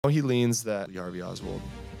He leans that Harvey Oswald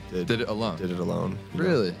did it alone.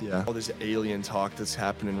 Really? Yeah. All this alien talk that's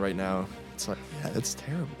happening right now. It's like, yeah, that's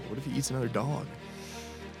terrible. What if he eats another dog?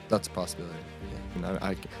 That's a possibility. Yeah. And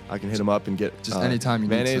I can hit him up and get just anytime you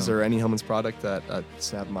mayonnaise need or any Hellman's product that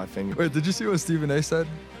snap my finger. Wait, did you see what Stephen A. said?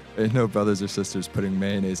 Ain't no brothers or sisters putting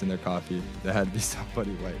mayonnaise in their coffee. There had to be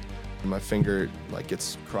somebody white. And my finger like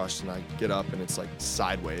gets crushed and I get up and it's like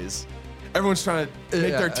sideways. Everyone's trying to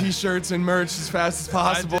make their t-shirts and merch as fast as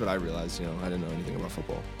possible. But I realized, I didn't know anything about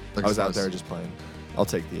football. I was out there just playing. I'll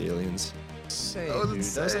take the aliens. That was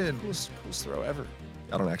insane. That was like the coolest throw ever.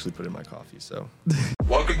 I don't actually put it in my coffee, so.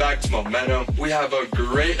 Welcome back to Momentum. We have a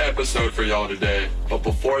great episode for y'all today. But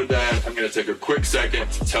before then, I'm going to take a quick second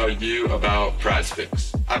to tell you about Prize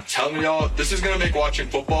Picks. I'm telling y'all, this is going to make watching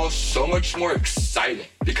football so much more exciting.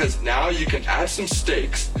 Because now you can add some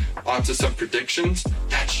stakes onto some predictions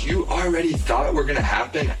that you already thought were going to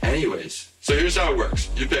happen anyways. So here's how it works.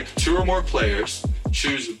 You pick 2 or more players,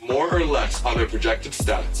 choose more or less on their projected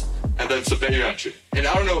stats, and then submit your entry. And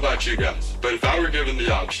I don't know about you guys, but if I were given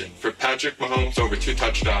the option for Patrick Mahomes over 2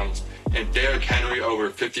 touchdowns and Derrick Henry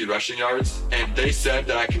over 50 rushing yards, and they said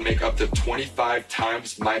that I can make up to 25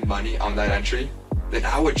 times my money on that entry, then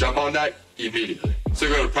I would jump on that immediately. So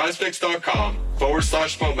go to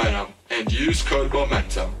prizepicks.com/momentum and use code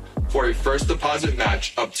momentum for a first deposit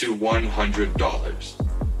match up to $100.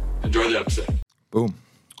 Enjoy the episode. Boom.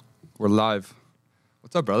 We're live.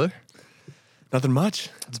 What's up, brother? Nothing much.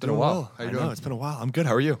 It's been a while. How you doing? It's been a while. I'm good.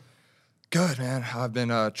 How are you? Good, man. I've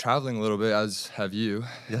been traveling a little bit, as have you,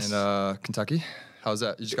 in Kentucky. How's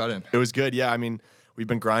that? You just got in? It was good. Yeah, I mean, we've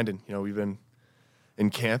been grinding. We've been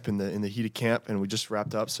in camp, in the heat of camp, and we just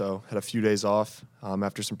wrapped up, so had a few days off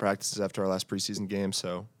after some practices after our last preseason game,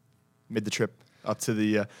 so made the trip up to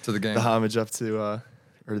the game. The homage up to,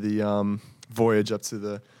 or the voyage up to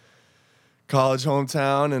the college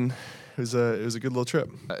hometown, and it was a good little trip.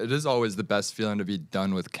 It is always the best feeling to be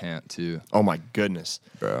done with camp, too. Oh, my goodness.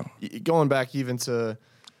 Bro. Going back even to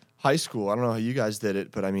high school, I don't know how you guys did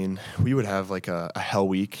it, but, I mean, we would have, like, a hell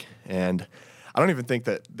week, and I don't even think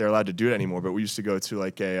that they're allowed to do it anymore, but we used to go to,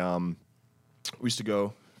 like, pretty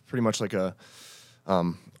much like a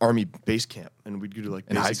Army base camp, and we'd go to, like,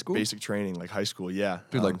 basic training, like high school, yeah.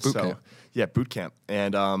 Dude, like boot camp. Yeah, boot camp.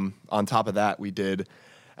 And on top of that, we did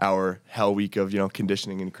our hell week of,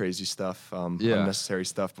 conditioning and crazy stuff, unnecessary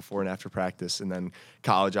stuff before and after practice. And then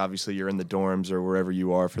college, obviously, you're in the dorms or wherever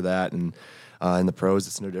you are for that. And in the pros,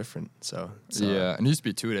 it's no different. So and it used to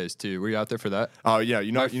be 2 days, too. Were you out there for that? Oh, yeah.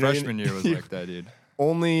 My freshman year was like that, dude.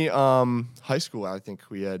 Only high school, I think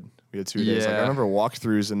we had 2 days. Like, I remember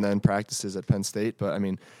walkthroughs and then practices at Penn State. But, I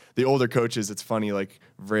mean, the older coaches, it's funny, like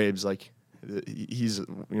Vrabes, like, he's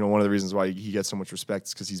one of the reasons why he gets so much respect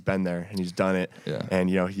is because he's been there and he's done it. Yeah. And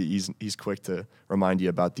he's quick to remind you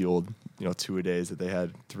about the old 2 a days that they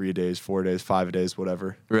had, 3 a days, 4 a days, 5 a days,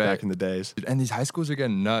 whatever back in the days. And these high schools are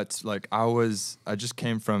getting nuts. Like I just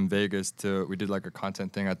came from Vegas we did like a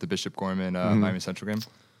content thing at the Bishop Gorman Miami Central game,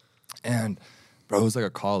 and bro, it was like a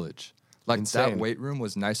college. Like Insane. That weight room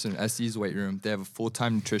was nicer than SC's weight room. They have a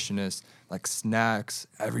full-time nutritionist, like snacks,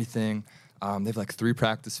 everything. They have like 3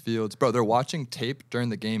 practice fields. Bro, they're watching tape during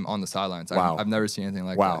the game on the sidelines. Wow. I've never seen anything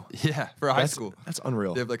like that. Yeah, for high school. That's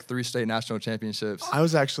unreal. They have like 3 state national championships. I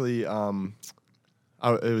was actually, it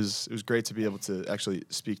was great to be able to actually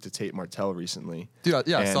speak to Tate Martell recently.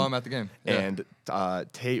 Dude, I saw him at the game. Yeah. And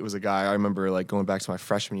Tate was a guy, I remember like going back to my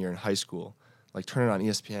freshman year in high school, like turning on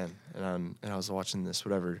ESPN, and I was watching this,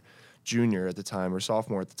 whatever, junior at the time or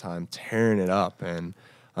sophomore at the time, tearing it up. And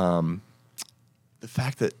the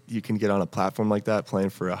fact that you can get on a platform like that, playing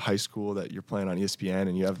for a high school that you're playing on ESPN,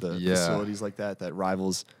 and you have the facilities like that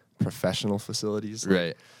rivals professional facilities.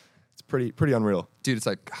 Right. It's pretty unreal. Dude, it's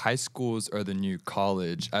like high schools are the new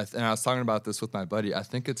college. And I was talking about this with my buddy. I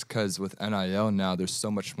think it's because with NIL now, there's so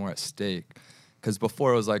much more at stake. Because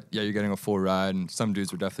before it was like, yeah, you're getting a full ride, and some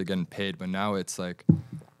dudes were definitely getting paid. But now it's like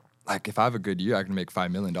if I have a good year, I can make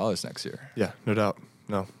 $5 million next year. Yeah, no doubt.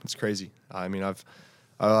 No, it's crazy. I mean, I've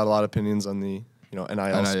had a lot of opinions on the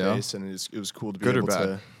NIL space, and it was cool to be able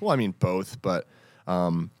to. Well, I mean both, but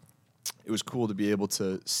it was cool to be able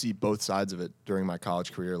to see both sides of it during my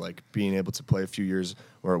college career, like being able to play a few years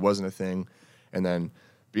where it wasn't a thing, and then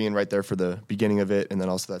being right there for the beginning of it, and then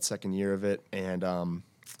also that second year of it. And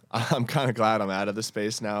I'm kind of glad I'm out of the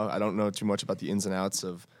space now. I don't know too much about the ins and outs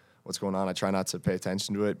of what's going on. I try not to pay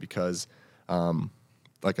attention to it because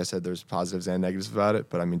like I said, there's positives and negatives about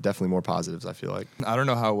it, but I mean, definitely more positives, I feel like. I don't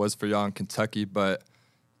know how it was for y'all in Kentucky, but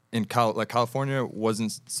in California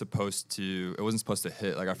wasn't supposed to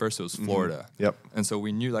hit. Like at first it was Florida. Yep. And so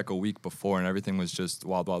we knew like a week before, and everything was just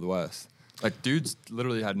wild, wild west. Like, dudes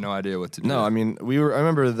literally had no idea what to do. No, I mean, I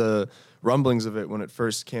remember the rumblings of it when it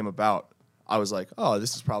first came about. I was like, oh,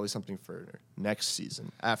 this is probably something for next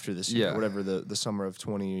season, after this year, whatever the summer of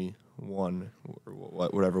 21 or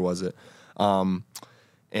whatever was it. And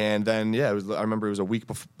then, I remember it was a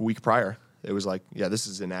week prior. It was like, this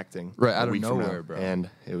is enacting right out of nowhere, bro. And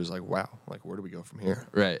it was like, wow, like where do we go from here?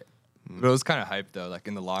 Right. But it was kind of hype though. Like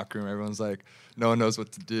in the locker room, everyone's like, no one knows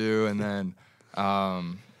what to do, and then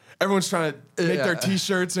everyone's trying to make their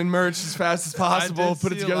T-shirts and merch as fast as possible,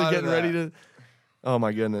 put it together, getting ready to. Oh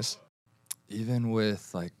my goodness. Even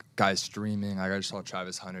with like guys streaming, like I just saw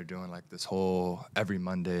Travis Hunter doing like this whole every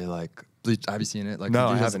Monday like have you seen it? Like no,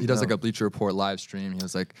 I haven't. He does like a Bleacher Report live stream. He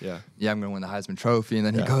was like, I'm gonna win the Heisman Trophy, and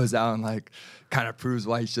then he goes out and like kind of proves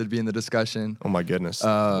why he should be in the discussion. Oh my goodness,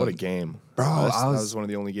 what a game, bro! That was one of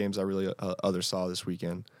the only games I really saw this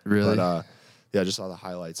weekend. Really? But I just saw the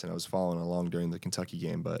highlights and I was following along during the Kentucky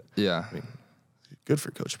game. But I mean, good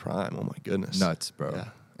for Coach Prime. Oh my goodness, nuts, bro. Yeah.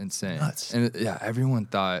 Insane. Nuts. And everyone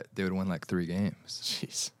thought they would win like 3 games.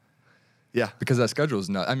 Jeez. Yeah. Because that schedule is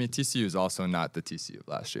not. I mean, TCU is also not the TCU of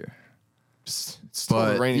last year.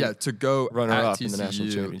 Still but to go runner at up TCU, in the national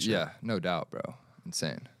championship. Yeah, no doubt, bro.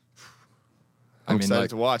 Insane. I'm excited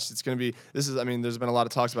to watch. It's going to be. There's been a lot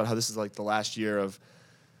of talks about how this is like the last year of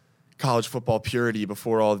college football purity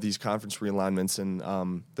before all of these conference realignments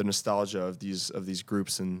and the nostalgia of these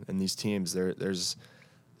groups and these teams. There's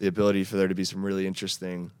the ability for there to be some really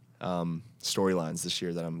interesting storylines this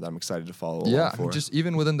year that I'm excited to follow along for. Just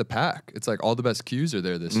even within the pack, it's like all the best Qs are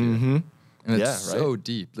there this year. And it's so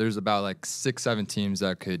deep. There's about like 6-7 teams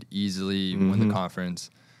that could easily win the conference.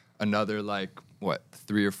 Another like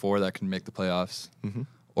 3 or 4 that can make the playoffs.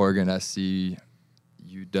 Oregon, SC,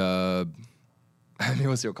 UW. I mean,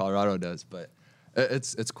 we'll see what Colorado does, but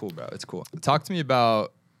it's cool, bro. It's cool. Talk to me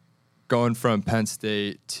about going from Penn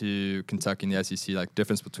State to Kentucky in the SEC, like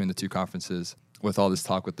difference between the two conferences with all this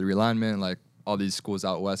talk with the realignment, like all these schools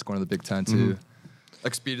out west going to the Big Ten too,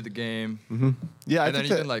 like speed of the game. Yeah, and then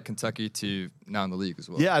even like Kentucky to now in the league as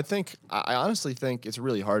well. Yeah, I honestly think it's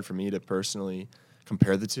really hard for me to personally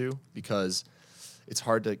compare the two because it's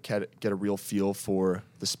hard to get a real feel for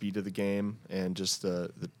the speed of the game and just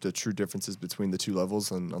the true differences between the two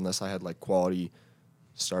levels, and unless I had like quality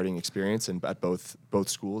starting experience at both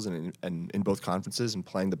schools and in both conferences and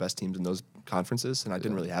playing the best teams in those conferences. And I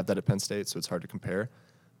didn't really have that at Penn State, so it's hard to compare.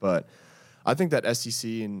 But I think that SEC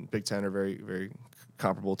and Big Ten are very, very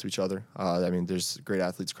comparable to each other. I mean, there's great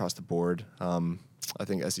athletes across the board. I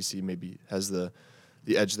think SEC maybe has the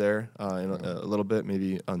edge there in a little bit,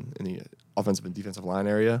 maybe in the offensive and defensive line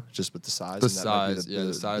area, just with the size. The size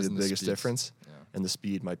the and biggest difference. And the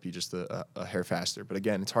speed might be just a hair faster. But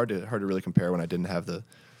again, it's hard to really compare when I didn't have the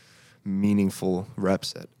meaningful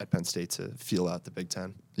reps at Penn State to feel out the Big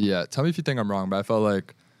Ten. Yeah, tell me if you think I'm wrong, but I felt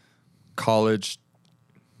like college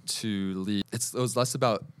to league, it was less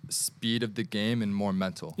about speed of the game and more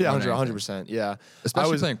mental. Yeah, 100%. Yeah.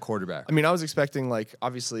 Especially playing quarterback. I mean, I was expecting, like,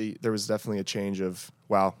 obviously there was definitely a change of,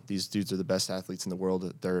 wow, these dudes are the best athletes in the world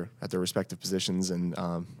at their respective positions, and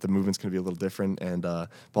the movement's going to be a little different, and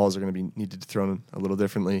balls are going to be needed to throw a little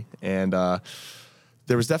differently. And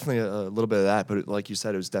there was definitely a little bit of that, but like you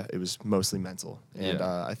said, it was mostly mental. And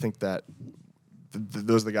I think that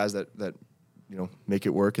those are the guys that make it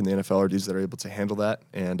work in the NFL, are dudes that are able to handle that.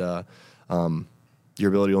 And your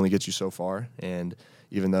ability only gets you so far. And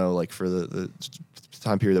even though, like, for the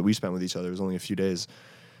time period that we spent with each other, it was only a few days,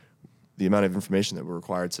 the amount of information that we're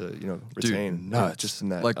required to, retain, just in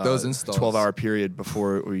that like those installs, 12-hour period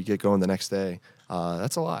before we get going the next day,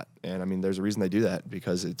 that's a lot. And I mean, there's a reason they do that,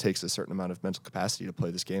 because it takes a certain amount of mental capacity to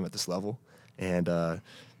play this game at this level. And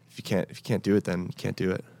if you can't do it, then you can't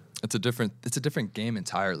do it. It's a different game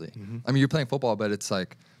entirely. I mean, you're playing football, but it's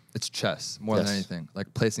like it's chess more than anything.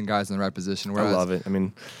 Like placing guys in the right position. I love it. I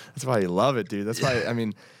mean, that's why you love it, dude. That's why. I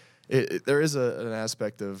mean, there is an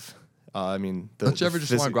aspect of. Don't you ever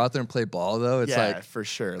just want to go out there and play ball though? It's like for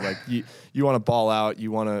sure. Like you want to ball out.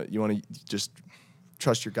 You want to just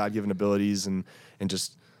trust your God-given abilities and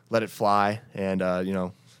just let it fly and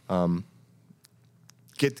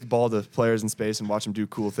get the ball to players in space and watch them do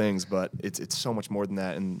cool things. But it's so much more than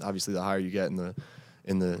that. And obviously, the higher you get in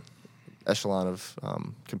the echelon of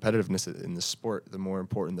competitiveness in the sport, the more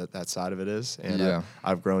important that side of it is. And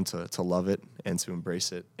I've grown to love it and to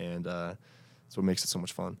embrace it. And That's what makes it so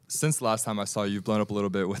much fun. Since the last time I saw you, you've blown up a little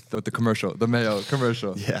bit with the commercial, the Mayo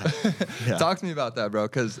commercial. Yeah. Talk to me about that, bro,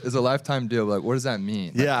 because it's a lifetime deal. Like, what does that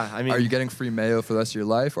mean? Like, yeah, I mean, are you getting free Mayo for the rest of your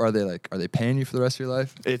life, or are they paying you for the rest of your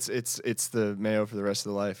life? It's the Mayo for the rest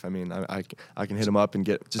of the life. I mean, I can hit them up and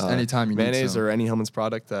get just anytime you mayonnaise need some. or any Hellman's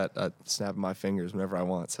product at snap of my fingers whenever I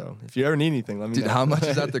want. So if you ever need anything, let me know. Dude, how much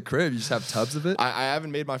is at the crib? You just have tubs of it? I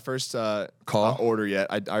haven't made my first order yet.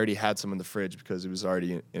 I already had some in the fridge because it was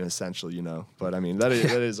already an essential, But I mean, that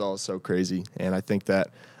is all so crazy, and I think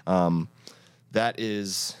that that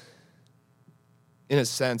is, in a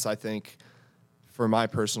sense, I think, for my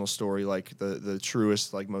personal story, like the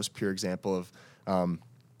truest, like most pure example of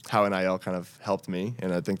how NIL kind of helped me,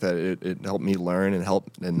 and I think that it helped me learn and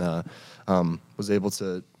was able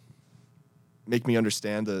to make me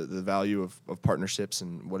understand the value of partnerships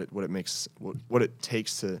and what it makes, what it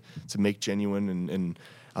takes to make genuine and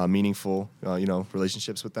meaningful,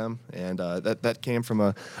 relationships with them. And that came from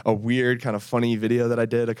a weird kind of funny video that I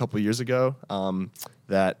did a couple years ago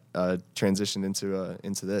that transitioned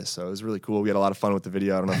into this. So it was really cool. We had a lot of fun with the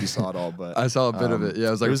video. I don't know if you saw it all, but I saw a bit of it. Yeah,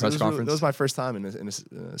 it was like a press conference. It was my first time in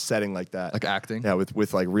a setting like that. Like acting? Yeah,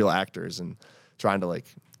 with like real actors and trying to like,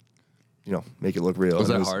 make it look real. Was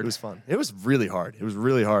that hard? It was fun. It was really hard.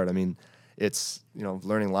 I mean, it's,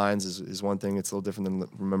 learning lines is one thing. It's a little different than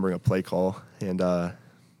remembering a play call. And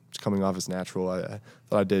just coming off as natural, I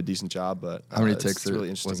thought I did a decent job. But how many takes really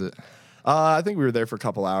interesting. was it? I think we were there for a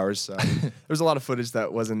couple hours. There was a lot of footage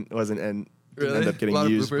that wasn't and didn't end up getting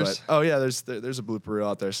used. But yeah, there's a blooper reel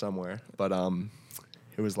out there somewhere. But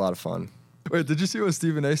it was a lot of fun. Wait, did you see what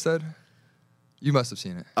Stephen A. said? You must have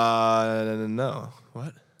seen it. No.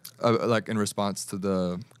 What? Like in response to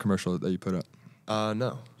the commercial that you put up.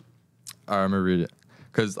 No. All right, I'm gonna read it.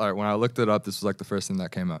 Because when I looked it up, this was like the first thing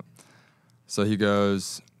that came up. So he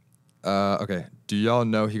goes, okay, do y'all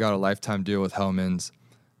know he got a lifetime deal with Hellman's?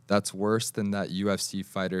 That's worse than that UFC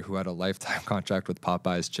fighter who had a lifetime contract with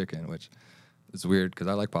Popeye's Chicken, which is weird because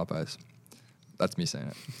I like Popeyes. That's me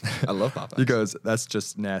saying it. I love Popeyes. He goes, that's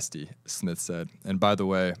just nasty, Smith said. And by the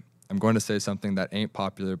way, I'm going to say something that ain't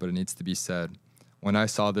popular, but it needs to be said. When I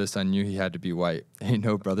saw this, I knew he had to be white. Ain't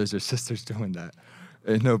no brothers or sisters doing that.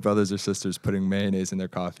 Ain't no brothers or sisters putting mayonnaise in their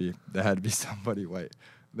coffee. There had to be somebody white.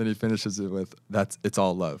 Then he finishes it with, it's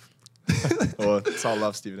all love. Well, it's all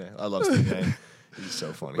love, Stephen A. I love Stephen A. He's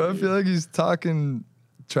so funny. But I feel like he's talking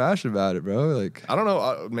trash about it, bro. Like, I don't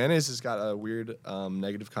know. Mayonnaise has got a weird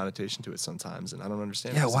negative connotation to it sometimes, and I don't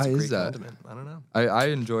understand. Yeah, why is that? Condiment. I don't know. I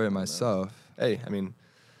enjoy it myself. Hey, I mean,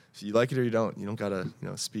 if you like it or you don't gotta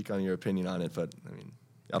speak on your opinion on it. But I mean,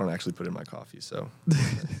 I don't actually put it in my coffee, so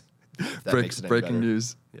that makes it breaking better.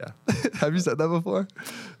 news. Yeah. Have you said that before?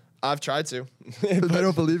 I've tried to. I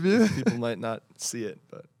don't believe you. People might not see it,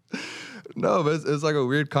 but no, but it's like a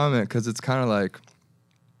weird comment because it's kind of like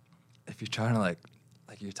if you're trying to like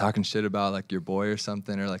you're talking shit about like your boy or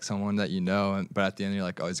something or like someone that you know, but at the end you're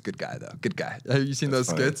like, oh, he's a good guy though, good guy. Have you seen those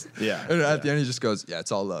skits? Yeah. And at the end he just goes, yeah,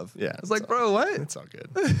 it's all love. Yeah. It's like, bro, what? It's all good.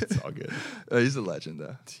 It's all good. He's a legend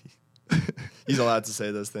though. He's allowed to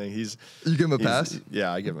say those things. You give him a pass?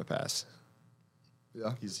 Yeah, I give him a pass.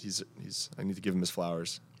 Yeah. He's. I need to give him his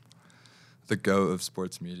flowers. The GOAT of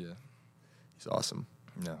sports media. He's awesome.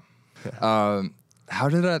 Yeah. How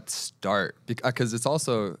did that start? Because it's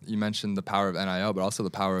also, you mentioned the power of NIL, but also the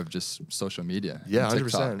power of just social media. Yeah,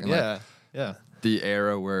 100%. Yeah. Yeah. The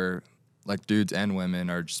era where like dudes and women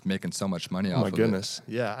are just making so much money off of it. Oh my goodness.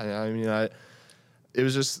 Yeah. I mean, it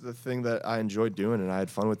was just the thing that I enjoyed doing, and I had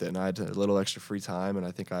fun with it, and I had a little extra free time, and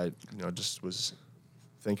I think I, just was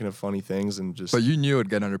thinking of funny things and just. But you knew it would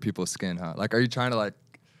get under people's skin, huh? Like, are you trying to like,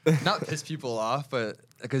 not piss people off, but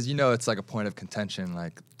because it's like a point of contention,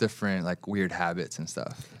 like different like weird habits and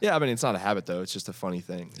stuff. Yeah, I mean, it's not a habit though. It's just a funny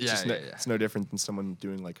thing. It's Yeah. It's no different than someone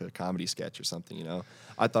doing like a comedy sketch or something.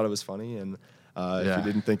 I thought it was funny, and if you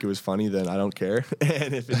didn't think it was funny, then I don't care.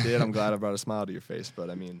 And if it did, I'm glad I brought a smile to your face. But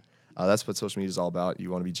I mean, that's what social media is all about. You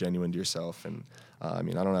want to be genuine to yourself, and I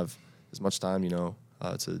mean, I don't have as much time,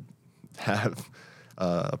 to have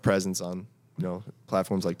a presence on.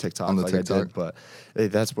 Platforms like TikTok, like TikTok. I did, but hey,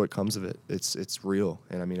 that's what comes of it. It's real,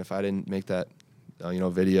 and I mean, if I didn't make that,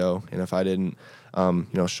 video, and if I didn't,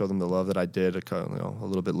 show them the love that I did, a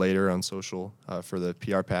little bit later on social for the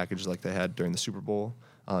PR package like they had during the Super Bowl,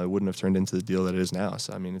 it wouldn't have turned into the deal that it is now.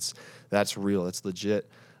 So I mean, that's real. It's legit.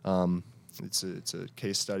 It's a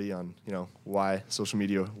case study on why social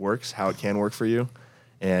media works, how it can work for you,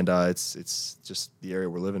 and it's just the area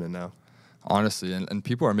we're living in now. Honestly, and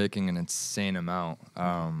people are making an insane amount.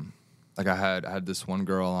 Like I had this one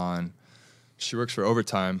girl on, she works for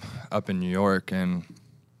Overtime up in New York, and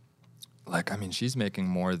like, I mean, she's making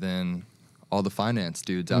more than all the finance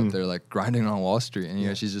dudes out there like grinding on Wall Street, and you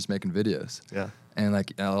know she's just making videos. Yeah. And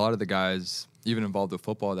like a lot of the guys, even involved with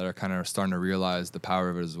football, that are kind of starting to realize the power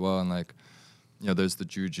of it as well. And like, you know, there's the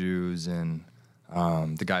Jujus and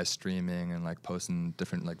the guys streaming and like posting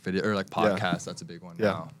different like video or like podcasts. That's a big one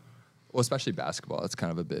now. Well, especially basketball. That's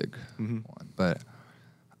kind of a big one. But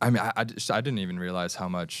I mean, I didn't even realize how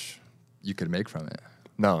much you could make from it.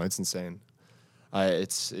 No, it's insane.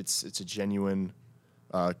 It's a genuine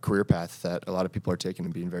career path that a lot of people are taking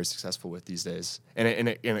and being very successful with these days. And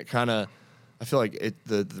it kind of, I feel like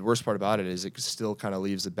the worst part about it is it still kind of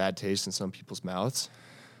leaves a bad taste in some people's mouths.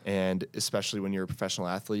 And especially when you're a professional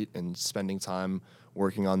athlete and spending time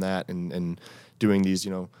working on that and doing these,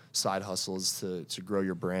 you know, side hustles to grow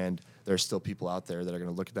your brand, there's still people out there that are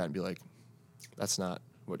going to look at that and be like, that's not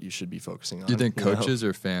what you should be focusing on. Do you think coaches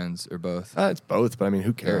or fans or both? It's both, but I mean,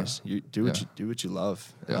 who cares? You do what you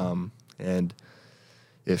love. Yeah. And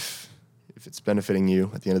if it's benefiting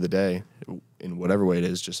you at the end of the day, in whatever way it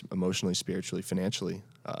is, just emotionally, spiritually, financially,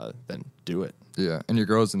 then do it. Yeah, and your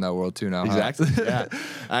girl's in that world too now. Exactly. Huh? Yeah,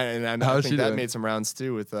 and I think that doing? made some rounds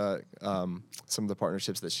too with some of the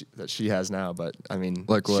partnerships that she has now. But I mean,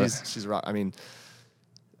 like what? She's rock. I mean,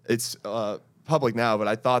 it's public now, but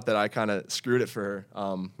I thought that I kind of screwed it for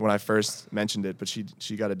her when I first mentioned it. But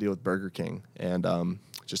she got a deal with Burger King and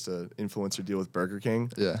just an influencer deal with Burger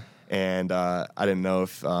King. Yeah, and I didn't know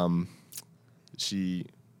if she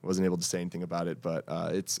wasn't able to say anything about it, but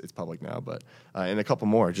it's public now. But and a couple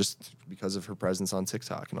more just because of her presence on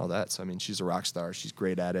TikTok and all that. So I mean, she's a rock star. She's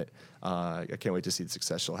great at it. I can't wait to see the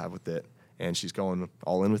success she'll have with it. And she's going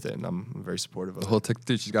all in with it, and I'm very supportive of the whole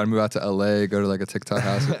TikTok. She's got to move out to LA, go to like a TikTok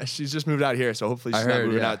house. She's just moved out here, so hopefully she's not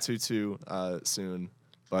moving out too soon.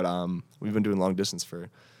 But we've been doing long distance for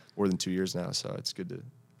more than 2 years now, so it's good to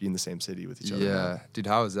be in the same city with each other. Yeah, now. Dude,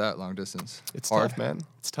 how is that long distance? It's hard, tough, man.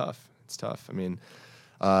 It's tough. I mean,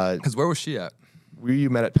 because where was she at? We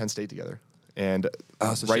met at Penn State together, and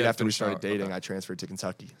so right after we started dating, I transferred to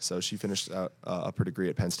Kentucky. So she finished out up her degree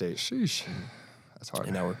at Penn State. Sheesh, that's hard.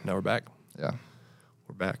 And now we're back. Yeah,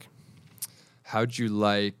 we're back. How'd you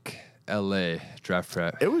like LA draft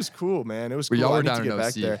prep? It was cool, man. It was cool. Y'all were to down get in back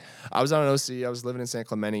OC. there. I was down in OC. I was living in San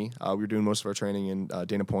Clemente. We were doing most of our training in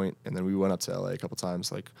Dana Point, and then we went up to LA a couple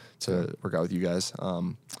times, like to work out with you guys.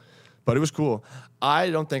 But it was cool. I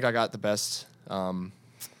don't think I got the best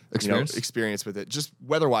experience with it, just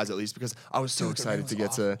weather-wise at least, because I was so excited to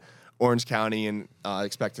get to Orange County and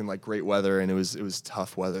expecting like great weather, and it was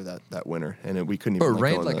tough weather that winter, and we couldn't even. But it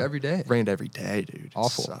rained like every day. Rained every day, dude.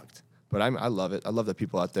 Awful. It sucked. But I love it. I love the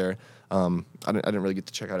people out there. I didn't really get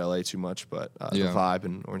to check out LA too much, but the vibe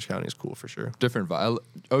in Orange County is cool for sure. Different vibe.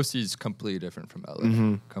 OC is completely different from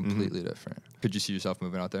LA. Completely different. Could you see yourself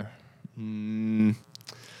moving out there?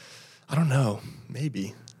 I don't know.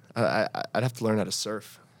 Maybe. I'd have to learn how to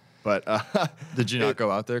surf. But did you not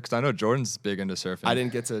go out there? Because I know Jordan's big into surfing. I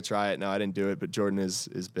didn't get to try it. No, I didn't do it. But Jordan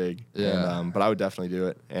is big. Yeah. And, but I would definitely do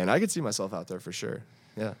it, and I could see myself out there for sure.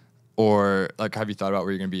 Yeah. Or like, have you thought about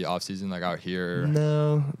where you're gonna be off season, like out here?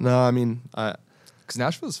 No. I mean, because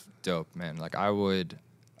Nashville's dope, man. Like I would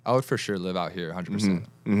for sure live out here,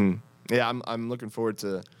 100%. Yeah, I'm looking forward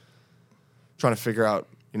to trying to figure out,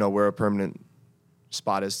 where a permanent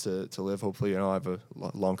spot is to live. Hopefully, I have a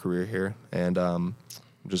long career here, and I'm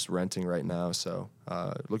just renting right now. So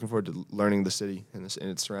looking forward to learning the city and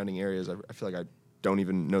its surrounding areas. I feel like I don't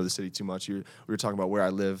even know the city too much. We were talking about where I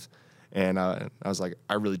live. And I was like,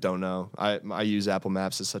 I really don't know. I use Apple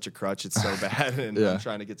Maps as such a crutch. It's so bad. And I'm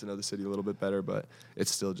trying to get to know the city a little bit better, but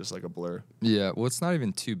it's still just like a blur. Yeah, well, it's not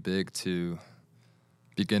even too big to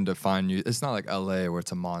begin to find you. It's not like LA where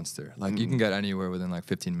it's a monster. Like you can get anywhere within like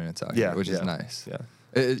 15 minutes out here, which is nice. Yeah.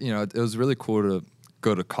 It was really cool to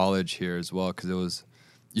go to college here as well, because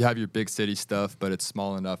you have your big city stuff, but it's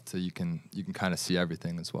small enough to you can kind of see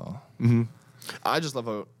everything as well. I just love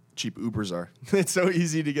how cheap Ubers are. It's so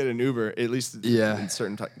easy to get an Uber, at least in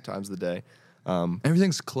certain times of the day.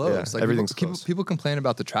 Everything's close. Yeah, everything's close. People complain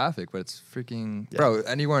about the traffic, but it's freaking bro.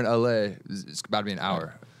 Anywhere in LA, it's about to be an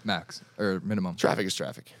hour max or minimum. Traffic is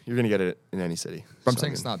traffic. You're gonna get it in any city. But I'm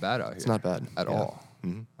saying it's not bad out here. It's not bad at all.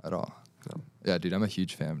 At all. No. Yeah, dude, I'm a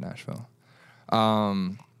huge fan of Nashville.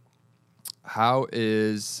 How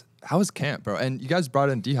is camp, bro? And you guys brought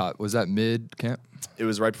in D-Hop. Was that mid camp? It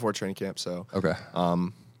was right before training camp. So okay.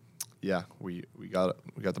 Yeah, we got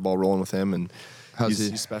the ball rolling with him, and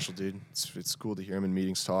he's special, dude. It's cool to hear him in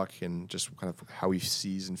meetings talk and just kind of how he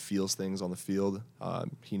sees and feels things on the field.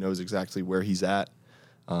 He knows exactly where he's at,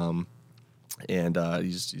 and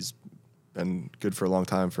he's been good for a long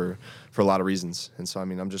time for a lot of reasons. And so, I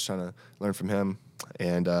mean, I'm just trying to learn from him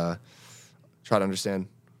and try to understand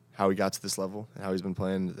how he got to this level and how he's been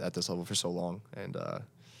playing at this level for so long. And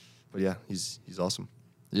but yeah, he's awesome.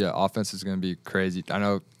 Yeah, offense is going to be crazy. I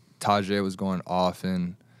know Tajay was going off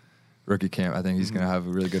in rookie camp. I think he's going to have a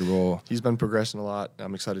really good role. He's been progressing a lot.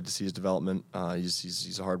 I'm excited to see his development.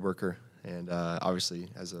 He's a hard worker, and obviously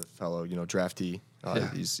as a fellow draftee,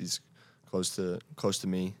 he's close to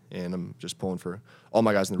me, and I'm just pulling for all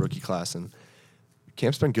my guys in the rookie class. And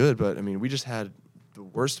camp's been good, but I mean we just had the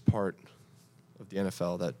worst part of the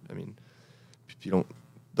NFL that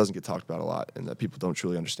doesn't get talked about a lot, and that people don't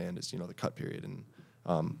truly understand is the cut period. And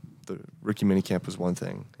the rookie minicamp was one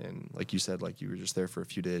thing, and like you said, like you were just there for a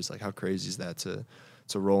few days. Like how crazy is that to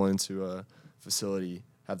roll into a facility,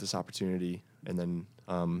 have this opportunity, and then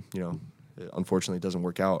it unfortunately doesn't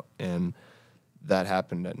work out. And that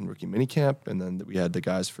happened in rookie minicamp, and then we had the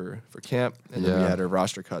guys for camp, and then we had our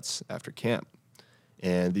roster cuts after camp.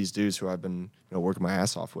 And these dudes who I've been working my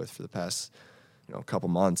ass off with for the past couple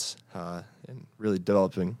months and really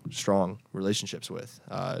developing strong relationships with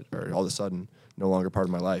are all of a sudden no longer part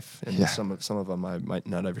of my life, and some of them I might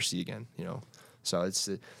not ever see again. So it's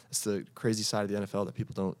the crazy side of the NFL that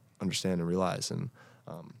people don't understand and realize. And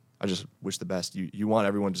I just wish the best. You want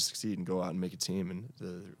everyone to succeed and go out and make a team, and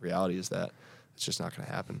the reality is that it's just not going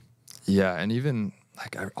to happen. Yeah, and even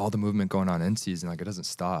like all the movement going on in season, like it doesn't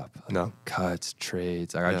stop. Like, no cuts,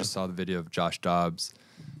 trades. Like I just saw the video of Josh Dobbs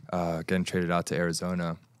getting traded out to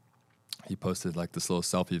Arizona. He posted like this little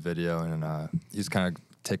selfie video, and he's kind of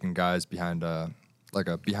taking guys behind like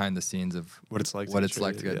a behind the scenes of what it's like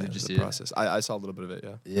to get. Did you see process? I saw a little bit of it.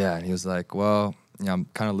 Yeah, and he was like, well, I'm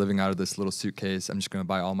kind of living out of this little suitcase. I'm just gonna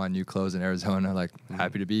buy all my new clothes in Arizona. Like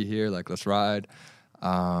happy to be here. Like let's ride.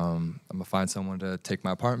 I'm gonna find someone to take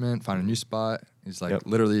my apartment, find a new spot. He's like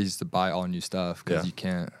literally he's to buy all new stuff because you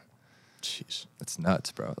can't. Jeez, it's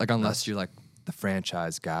nuts, bro. Like unless you're like the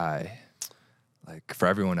franchise guy, like for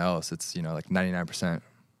everyone else, it's like 99%.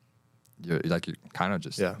 You're kind of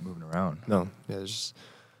just moving around. No, there's just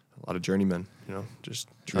a lot of journeymen, just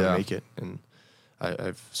trying to make it. And I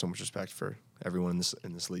have so much respect for everyone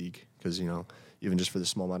in this league because even just for the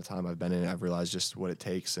small amount of time I've been in it, I've realized just what it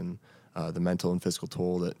takes and the mental and physical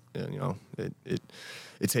toll that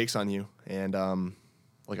it takes on you. And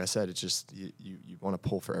like I said, it's just you want to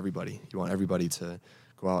pull for everybody. You want everybody to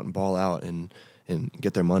go out and ball out and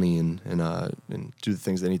get their money and do the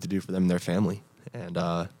things they need to do for them and their family. And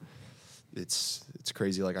it's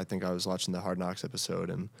crazy. Like I think I was watching the Hard Knocks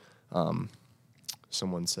episode, and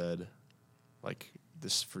someone said, like,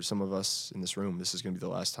 this for some of us in this room, this is going to be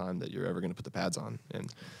the last time that you're ever going to put the pads on.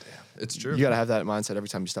 And it's true. You got to have that mindset every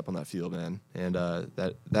time you step on that field, man. And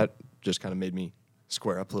that just kind of made me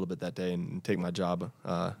square up a little bit that day and take my job,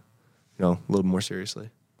 a little more seriously.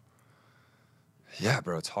 Yeah,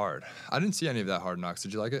 bro, it's hard. I didn't see any of that Hard Knocks.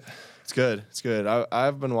 Did you like it? It's good. It's good.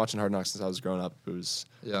 I've been watching Hard Knocks since I was growing up. It was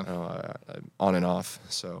on and off.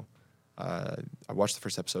 So I watched the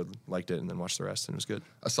first episode, liked it, and then watched the rest, and it was good.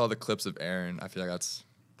 I saw the clips of Aaron. I feel like that's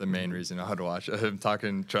the main reason I had to watch it. Him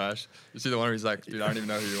talking trash. You see the one where he's like, dude, I don't even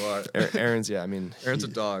know who you are. Aaron's, I mean. Aaron's a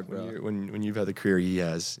dog, bro. When you've had the career he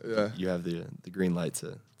has, you have the green light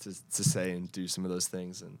to say and do some of those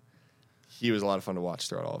things, and he was a lot of fun to watch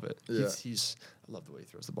throughout all of it. Yeah. I love the way he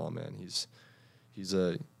throws the ball, man. He's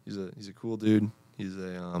a cool dude. He's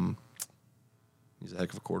a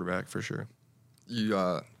heck of a quarterback for sure.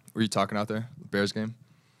 Were you talking out there, the Bears game?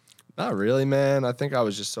 Not really, man. I think I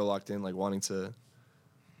was just so locked in, like wanting to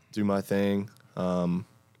do my thing and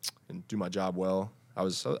do my job well. I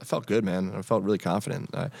felt good, man. I felt really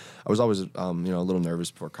confident. I was always a little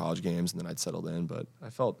nervous before college games, and then I'd settled in, but I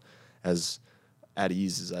felt as at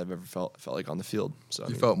ease as I've ever felt like on the field. So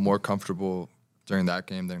you felt more comfortable during that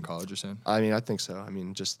game than college, you're saying? I mean, I think so. I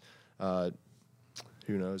mean, just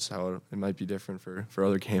who knows how it might be different for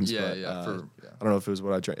other games. Yeah, but, yeah. I don't know if it was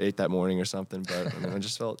what I ate that morning or something, but I mean, I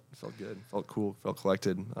just felt good, felt cool, felt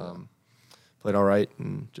collected. Played all right,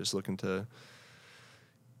 and just looking to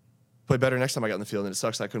play better next time I got in the field. And it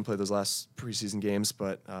sucks that I couldn't play those last preseason games,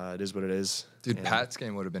 but it is what it is. Dude, and Pat's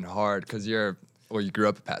game would have been hard because you grew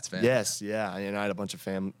up a Pats fan. Yes, yeah, and I had a bunch of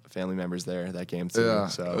family members there that game too. Yeah,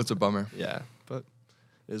 so it's a bummer. Yeah, but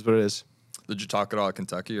it is what it is. Did you talk at all at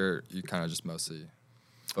Kentucky, or you kind of just mostly?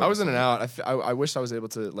 I was in and out. I wish I was able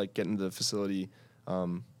to like get into the facility,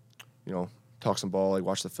 talk some ball, like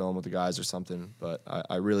watch the film with the guys or something. But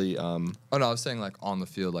I really. Oh no, I was saying like on the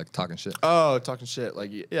field, like talking shit. Oh, talking shit.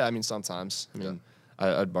 Like yeah, I mean sometimes. I mean,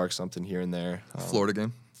 I'd bark something here and there. Florida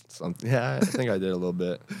game. Yeah, I think I did a little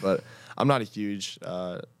bit, but I'm not a huge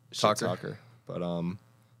shit talker. But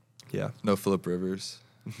yeah, no Phillip Rivers.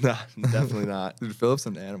 Nah, definitely not. Dude, Philip's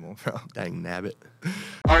an animal, bro. Dang nabbit.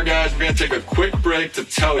 All right, guys, we're going to take a quick break to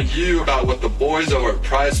tell you about what the boys over at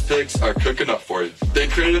Prize Picks are cooking up for you. They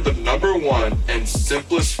created the #1 and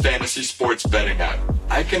simplest fantasy sports betting app.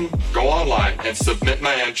 I can go online and submit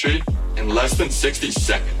my entry in less than 60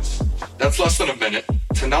 seconds. That's less than a minute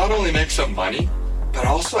to not only make some money, but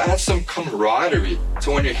also add some camaraderie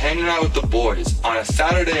to when you're hanging out with the boys on a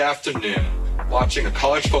Saturday afternoon watching a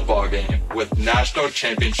college football game with national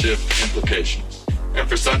championship implications. And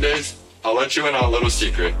for Sundays, I'll let you in on a little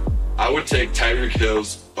secret. I would take Tyreek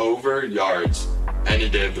Hill's over yards any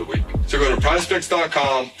day of the week. So go to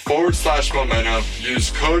prizepicks.com/momentum, use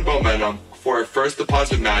code momentum for a first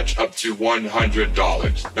deposit match up to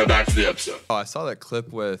 $100. Now back to the episode. Oh, I saw that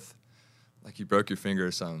clip with, like, you broke your finger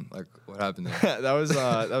or something. Like, what happened there? that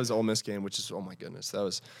was Ole Miss game, which is, oh my goodness, that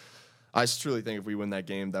was. I truly think if we win that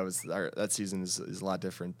game, that season is a lot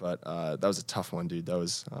different. But that was a tough one, dude. That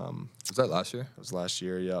was. Was that last year? That was last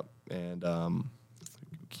year. Yep. And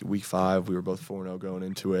week 5, we were both 4-0 going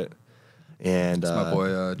into it. And it's my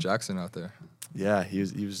boy Jackson out there. Yeah, he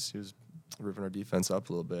was ripping our defense up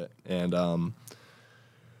a little bit, and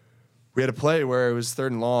we had a play where it was 3rd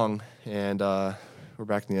and long, and we're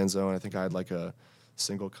back in the end zone. I think I had like a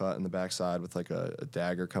single cut in the backside with like a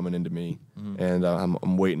dagger coming into me, and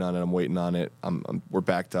I'm waiting on it. We're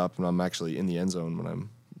backed up, and I'm actually in the end zone when I'm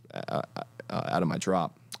out of my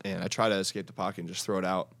drop, and I try to escape the pocket and just throw it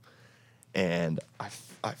out, and I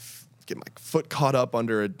get my foot caught up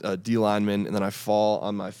under a D lineman, and then I fall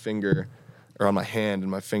on my finger or on my hand,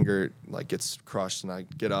 and my finger like gets crushed, and I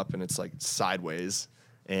get up, and it's like sideways,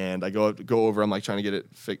 and I go over. I'm like trying to get it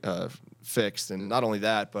fixed, and not only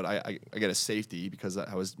that, but I get a safety because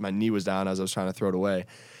my knee was down as I was trying to throw it away,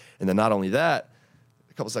 and then not only that,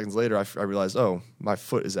 a couple seconds later I realized, oh, my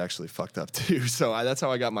foot is actually fucked up too. So that's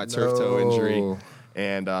how I got my turf toe injury,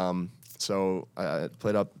 and so I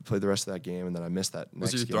played the rest of that game, and then I missed that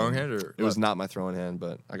next game. Was it your throwing hand or? It was not my throwing hand,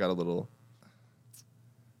 but I got a little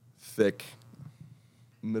thick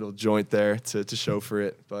middle joint there to show for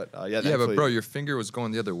it. But yeah, but bro, your finger was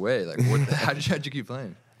going the other way. Like, how'd you keep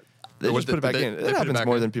playing? They just put it back in. It happens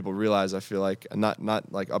more than people realize. I feel like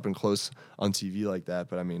not like up and close on TV like that,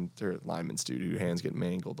 but I mean, there are linemen, dude, whose hands get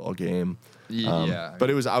mangled all game. Yeah,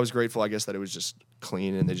 but I was grateful, I guess, that it was just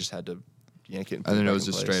clean, and they just had to yank it. And then it was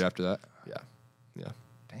just straight after that. Yeah.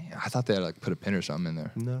 Damn, I thought they had like put a pin or something in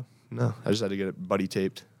there. No. I just had to get it buddy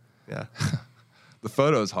taped. Yeah. The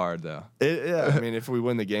photo's hard though. Yeah. I mean, if we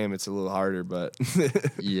win the game, it's a little harder, but.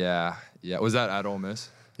 Yeah. Was that at Ole Miss?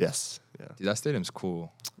 Yes. Yeah. Dude, that stadium's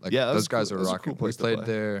cool. Like, yeah, those guys cool. are rocking. Cool we played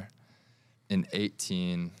there in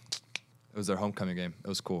 2018. It was their homecoming game. It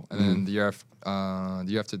was cool. And then the year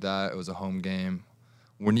after that, it was a home game.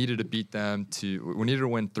 We needed to beat them we needed to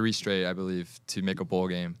win 3 straight, I believe, to make a bowl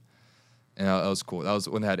game. And that was cool. That was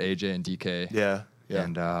when they had AJ and DK. Yeah.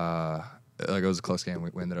 And it was a close game.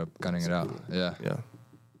 We ended up gunning it out. Cool. Yeah. Yeah.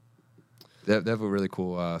 They have a really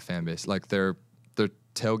cool fan base. Like their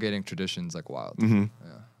tailgating tradition's like wild. Mm-hmm.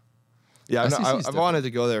 Yeah. Yeah, I've wanted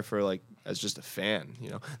to go there for like as just a fan.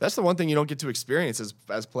 You know, that's the one thing you don't get to experience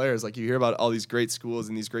as players. Like you hear about all these great schools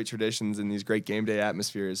and these great traditions and these great game day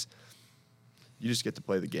atmospheres. You just get to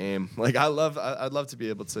play the game. Like I'd love to be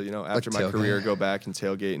able to, you know, after my career, go back and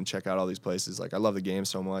tailgate and check out all these places. Like I love the game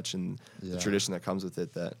so much and the tradition that comes with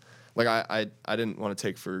it that, like I didn't want to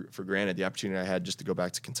take for granted the opportunity I had just to go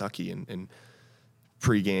back to Kentucky and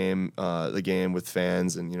pregame the game with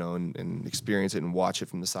fans and, you know, and experience it and watch it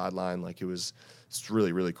from the sideline. Like it's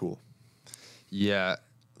really, really cool. Yeah.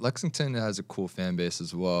 Lexington has a cool fan base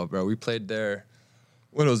as well, bro. We played there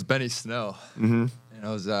when it was Benny Snell. Mm-hmm. And it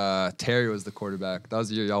was Terry was the quarterback. That was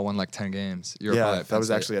the year y'all won like 10 games. That was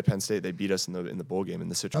actually at Penn State. They beat us in the bowl game in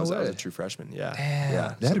the situation. I was a true freshman. Yeah. Damn.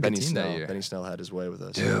 Yeah. They had a good team that year. Benny Snell had his way with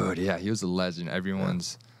us. Dude, yeah, he was a legend. Everyone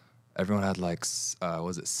had like,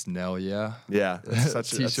 was it Snell? Yeah. Yeah.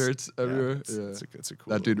 T-shirts everywhere. Yeah. It's a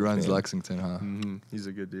cool. That dude runs game. Lexington, huh? Mm-hmm. He's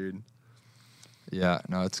a good dude. Yeah.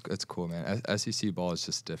 No, it's cool, man. SEC ball is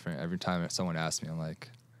just different. Every time someone asks me, I'm like,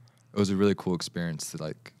 it was a really cool experience to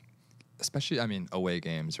like, especially, I mean, away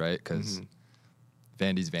games, right? Because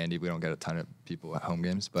Vandy's Vandy. We don't get a ton of people at home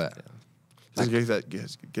games, but got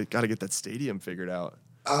to get that stadium figured out.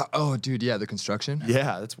 Oh, dude, yeah, the construction.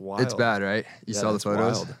 Yeah, that's wild. It's bad, right? You saw the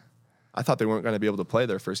photos. Wild. I thought they weren't going to be able to play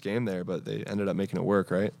their first game there, but they ended up making it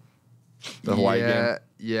work, right? The Hawaii game.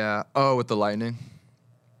 Yeah. Oh, with the Lightning.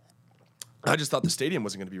 I just thought the stadium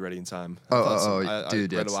wasn't going to be ready in time. Dude, I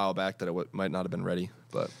read a while back that it might not have been ready,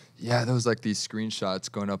 but yeah, there was like these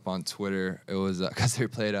screenshots going up on Twitter. It was because they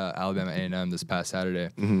played Alabama A&M this past Saturday,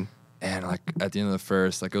 And like at the end of the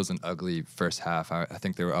first, like it was an ugly first half. I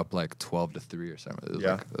think they were up like 12-3 or something.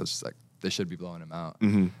 It was just like they should be blowing them out.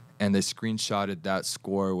 Mm-hmm. And they screenshotted that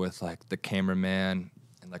score with like the cameraman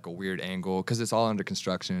and like a weird angle because it's all under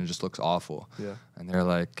construction and it just looks awful. Yeah. And they're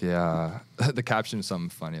like, yeah, the caption was something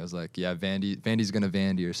funny. It was like, yeah, Vandy's gonna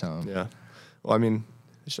Vandy or something. Yeah. Well, I mean,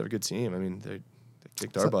 they should have a good team. I mean, they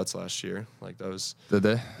kicked our butts last year. Like that was. Did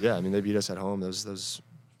they? Yeah. I mean, they beat us at home. That was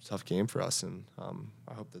a tough game for us, and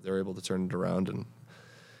I hope that they're able to turn it around and,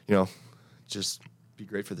 just be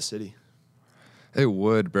great for the city. It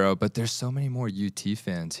would, bro, but there's so many more UT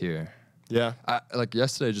fans here. Yeah. Like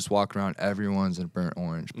yesterday, just walk around, everyone's in burnt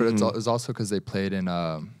orange. But it's also because they played in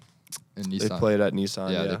Nissan. They played at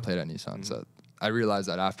Nissan. Yeah, Yeah, they played at Nissan. So I realized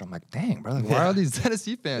that after. I'm like, dang, bro, like, why are these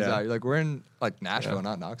Tennessee fans out here? Like, we're in like Nashville,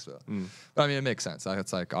 not Knoxville. But I mean, it makes sense. Like,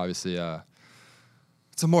 it's like obviously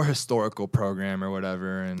it's a more historical program or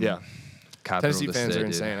whatever. And Tennessee fans are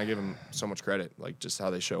insane. I give them so much credit, like just how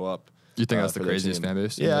they show up. You think that's the craziest fan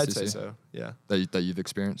base? Yeah, I'd say so. Yeah. That you've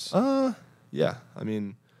experienced? Yeah. I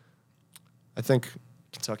mean, I think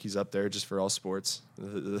Kentucky's up there just for all sports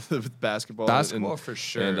with basketball. Basketball for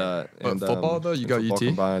sure. And football though, you got UT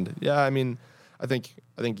combined. Yeah, I mean, I think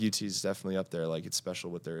UT's definitely up there. Like it's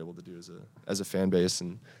special what they're able to do as a fan base,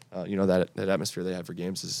 and that atmosphere they have for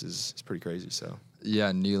games is pretty crazy. So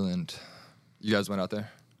yeah, Neyland, you guys went out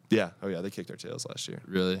there? Yeah. Oh yeah, they kicked our tails last year.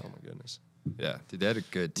 Really? Oh my goodness. Yeah, dude, they had a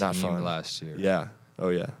good team last year. Yeah. Oh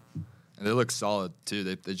yeah. And they look solid too.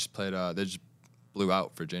 They just played. They just blew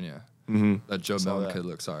out Virginia. Mm-hmm. That Joe Milton kid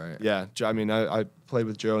looks all right. Yeah, I mean, I played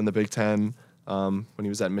with Joe in the Big Ten when he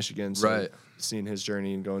was at Michigan. So right. Seeing his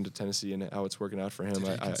journey and going to Tennessee and how it's working out for him,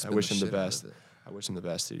 Dude, I wish him the best. I wish him the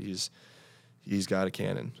best. Dude. He's got a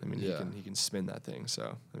cannon. I mean, he can spin that thing.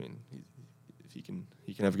 So I mean, if he can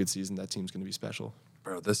have a good season, that team's going to be special.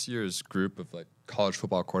 Bro, this year's group of like college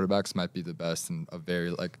football quarterbacks might be the best and a very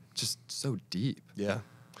like just so deep. Yeah.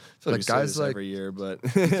 I feel like guys like every year, but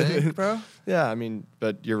you think, bro? Yeah, I mean,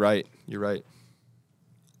 but you're right.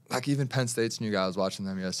 Like even Penn State's new guy, I was watching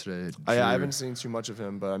them yesterday. I haven't seen too much of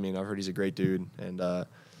him, but I mean, I've heard he's a great dude, and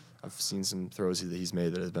I've seen some throws that he's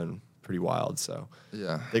made that have been pretty wild. So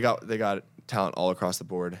yeah, they got talent all across the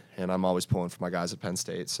board, and I'm always pulling for my guys at Penn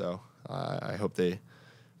State. So I hope they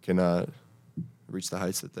can reach the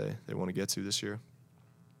heights that they want to get to this year.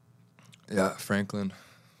 Yeah, Franklin,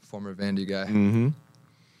 former Vandy guy. Mm-hmm.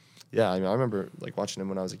 Yeah, I mean, I remember like watching him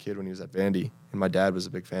when I was a kid when he was at Vandy, and my dad was a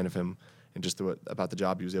big fan of him and just about the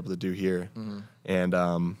job he was able to do here. Mm-hmm. And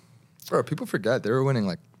bro, people forget they were winning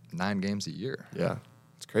like 9 games a year. Yeah,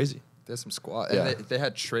 it's crazy. They had some squad. Yeah. And they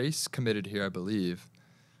had Trace committed here, I believe.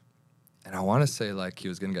 And I want to say like he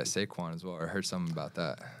was going to get Saquon as well. Or I heard something about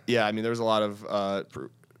that. Yeah, I mean, there was a lot of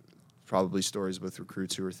probably stories with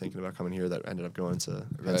recruits who were thinking about coming here that ended up going to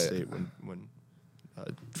Penn State when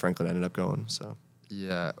Franklin ended up going. So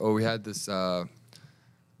yeah. Oh, we had this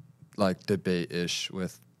like debate-ish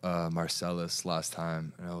with Marcellus last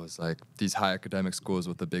time, and it was like these high academic schools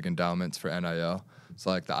with the big endowments for NIL. So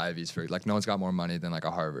like the Ivies, for like no one's got more money than like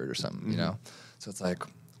a Harvard or something, you know. So it's like,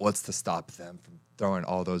 what's to stop them from throwing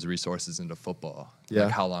all those resources into football? Yeah.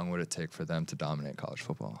 Like how long would it take for them to dominate college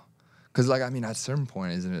football? Because like I mean, at a certain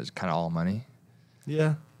point, isn't it kind of all money?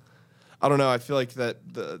 Yeah, I don't know. I feel like that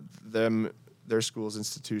their schools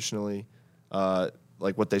institutionally.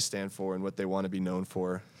 Like what they stand for and what they want to be known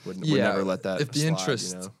for would never let that if the slide,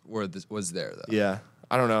 interest was there though. Yeah,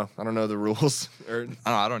 I don't know the rules.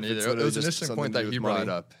 I don't either. It was an interesting point that he brought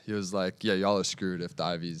up. He was like, "Yeah, y'all are screwed if the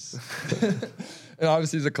Ivies." And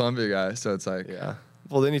obviously he's a Columbia guy, so it's like, yeah.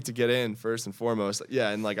 Well, they need to get in first and foremost. Yeah,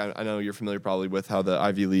 and like I know you're familiar probably with how the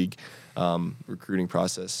Ivy League recruiting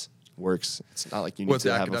process works. It's not like you need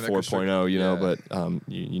to have a 4.0, you know, but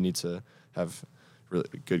you need to have really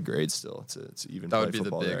good grades still to even play football. That would be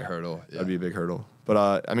the big there. hurdle. Yeah. That'd be a big hurdle.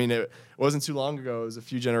 But I mean, it wasn't too long ago. It was a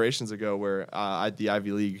few generations ago where the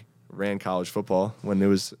Ivy League ran college football when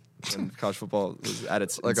college football was at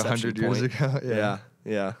its like 100 years ago.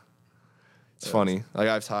 Yeah. It's funny. Like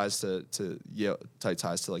I have ties to Yale, tight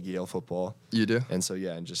ties to like Yale football. You do? And so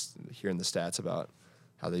and just hearing the stats about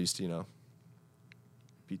how they used to,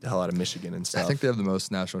 beat the hell out of Michigan and stuff. I think they have the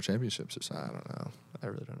most national championships or something. I don't know. I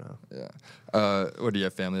really don't know. Yeah. What do you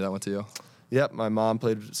have family that went to Yale? Yep. My mom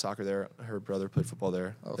played soccer there. Her brother played football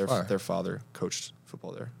there. Oh, their father coached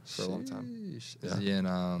football there for a long time. Is he in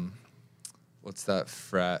what's that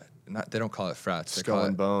frat? They don't call it frats. Skull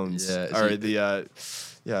and Bones.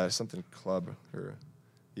 Yeah. Something club or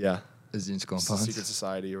yeah. Is he in Skull and Bones? Secret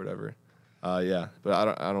Society or whatever. Yeah,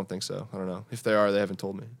 but I don't think so. I don't know. If they are, they haven't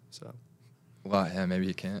told me. So. Well, yeah, maybe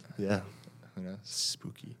he can't. Yeah. Who knows?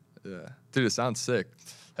 Spooky. Yeah. Dude, it sounds sick.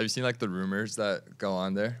 Have you seen like the rumors that go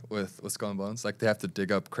on there with Skull and Bones? Like they have to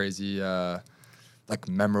dig up crazy, like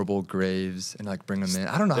memorable graves and like bring them in.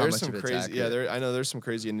 I don't know how much of it's accurate. Yeah, I know there's some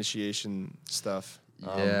crazy initiation stuff.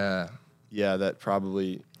 Yeah. Yeah, that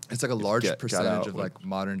probably. It's like a large percentage of like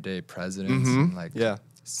modern day presidents and like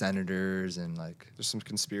senators and like. There's some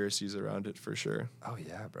conspiracies around it for sure. Oh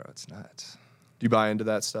yeah, bro, it's nuts. Do you buy into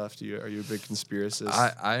that stuff? Are you a big conspiracist?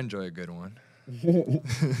 I enjoy a good one.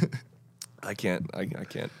 I can't.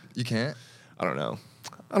 You can't? I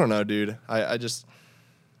don't know, dude. I just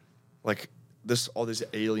like all this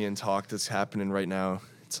alien talk that's happening right now.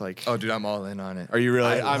 It's like, oh, dude, I'm all in on it. Are you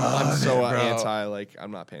really? I'm so anti. Like,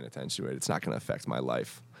 I'm not paying attention to it. It's not going to affect my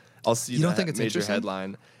life. I'll see. You don't think it's major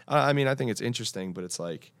headline? I mean, I think it's interesting, but it's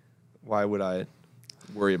like, why would I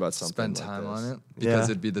worry about something? Spend time like this? on it because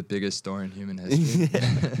it'd be the biggest story in human history.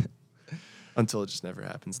 Until it just never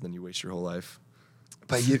happens, and then you waste your whole life.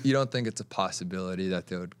 But you don't think it's a possibility that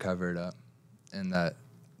they would cover it up, and that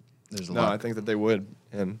there's a lot? No, I think that they would,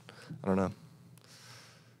 and I don't know.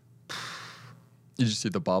 You just see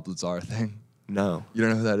the Bob Lazar thing? No. You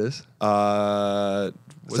don't know who that is?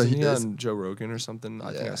 Was he on Joe Rogan or something?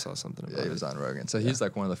 I think I saw something about it. Yeah, he was on Rogan. So he's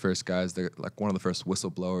like one of the first guys, like one of the first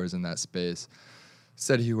whistleblowers in that space.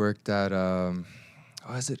 Said he worked at,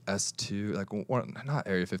 is it S2? Like not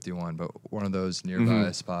Area 51, but one of those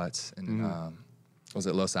nearby spots in, was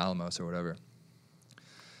it Los Alamos or whatever?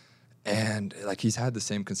 And like he's had the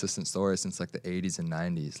same consistent story since like the 80s and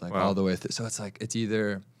 90s, like all the way through. So it's like it's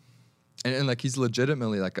either, and like he's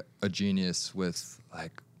legitimately like a genius with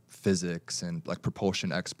like physics and like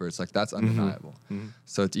propulsion experts. Like that's undeniable.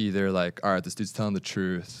 So it's either like, all right, this dude's telling the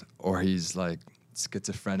truth, or he's like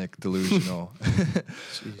schizophrenic, delusional,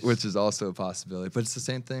 which is also a possibility. But it's the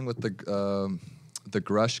same thing with the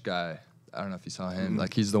Grush guy. I don't know if you saw him.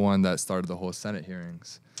 Like he's the one that started the whole Senate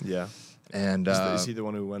hearings. Yeah. And is he the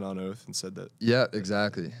one who went on oath and said that? Yeah,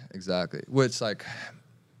 exactly. Which like,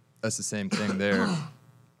 that's the same thing there.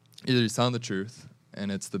 Either he's telling the truth, and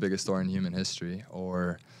it's the biggest story in human history,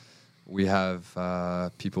 or we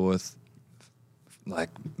have people with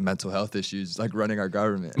like mental health issues like running our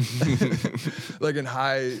government, like in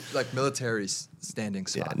high like military standing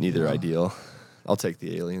spots. Yeah, neither ideal. I'll take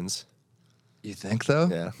the aliens. You think though?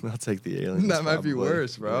 Yeah, I'll take the aliens. That might be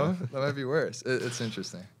worse, bro. Yeah. That might be worse. It's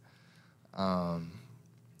interesting. Yeah,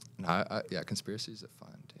 conspiracies are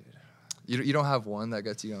fun, dude. You don't have one that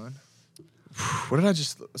gets you going? What did I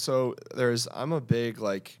just? So I'm a big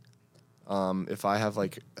like, if I have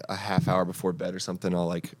like a half hour before bed or something, I'll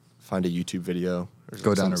like find a YouTube video or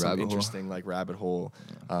go down a interesting like rabbit hole,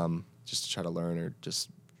 just to try to learn or just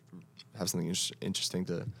have something interesting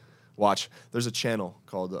to watch. There's a channel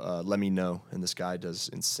called Let Me Know, and this guy does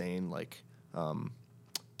insane like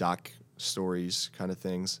doc stories kind of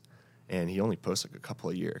things. And he only posts like a couple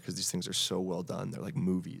a year because these things are so well done. They're like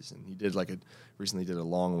movies. And he did recently did a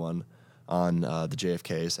long one on the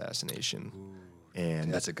JFK assassination. Ooh,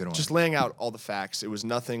 and that's a good one. Just laying out all the facts. It was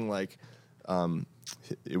nothing like,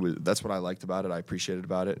 that's what I liked about it. I appreciated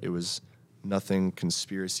about it. It was nothing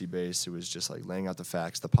conspiracy based. It was just like laying out the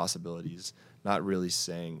facts, the possibilities, not really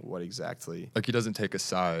saying what exactly. Like he doesn't take a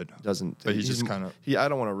side. But he's just kind of. I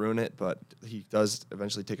don't want to ruin it, but he does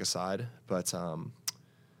eventually take a side. But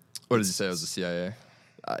what does he say? It was the CIA?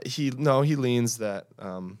 He leans that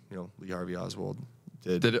Lee Harvey Oswald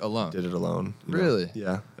did it alone. Really?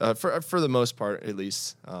 Yeah. For the most part, at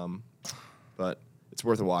least. But it's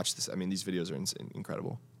worth a watch. These videos are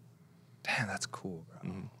incredible. Damn, that's cool,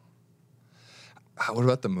 bro. What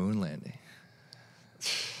about the moon landing?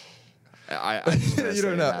 I you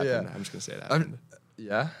don't know. Yeah. I'm just gonna say it happened.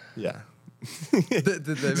 Yeah. Yeah.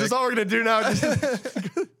 Is this all we're gonna do now?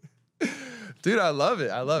 Dude, I love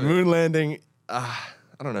it. Moon landing. I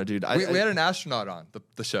don't know, dude. We had an astronaut on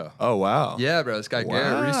the show. Oh, wow. Yeah, bro. This guy,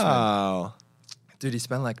 Garrett Reisman. Wow. Dude, he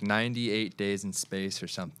spent like 98 days in space or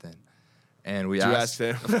something. And we asked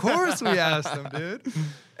him? Of course we asked him, dude.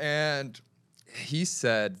 And he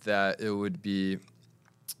said that it would be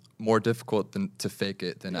more difficult to fake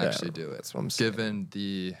it than actually do it. That's what I'm saying. Given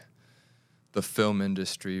the film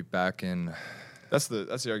industry back in... That's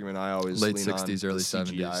the argument I always late lean 60s, on, early the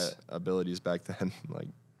 70s. CGI abilities back then, like.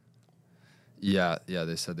 Yeah,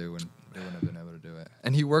 they said they wouldn't have been able to do it.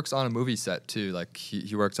 And he works on a movie set too. Like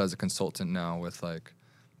he works as a consultant now with like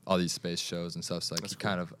all these space shows and stuff. So like he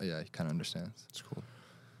kind of understands. It's cool.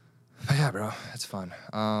 But yeah, bro, it's fun.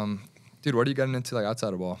 Dude, what are you getting into like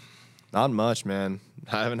outside of ball? Not much, man.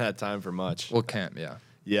 I haven't had time for much. Well, camp, yeah.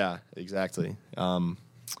 Yeah, exactly.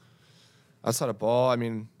 Outside of ball,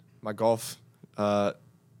 my golf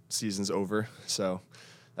season's over, so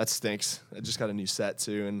That stinks. I just got a new set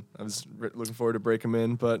too, and I was looking forward to break them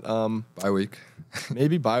in. But bye week.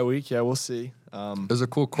 maybe bye week. Yeah, we'll see. There's a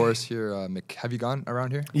cool course here. Have you gone around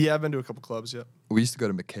here? Yeah, I've been to a couple clubs. Yep. We used to go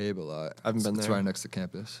to McCabe a lot. I haven't been there. It's right next to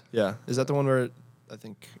campus. Yeah. Is that the one where I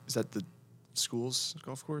think is that the school's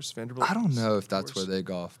golf course, Vanderbilt? I don't know if that's where they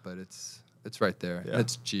golf, but it's right there. Yeah. And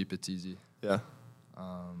it's cheap. It's easy. Yeah.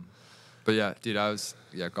 But yeah, dude,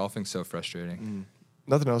 golfing's so frustrating.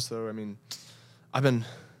 Nothing else though. I mean, I've been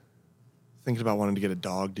thinking about wanting to get a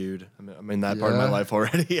dog, dude. I'm in that part of my life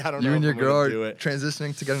already. I don't know. You and your girl do are it.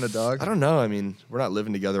 transitioning to getting a dog? I don't know. I mean, we're not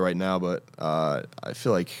living together right now, but I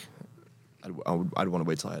feel like I'd want to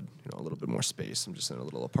wait till I had a little bit more space. I'm just in a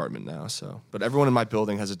little apartment now, so. But everyone in my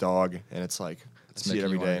building has a dog, and it's like I see it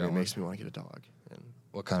every day, and it makes me want to get a dog. And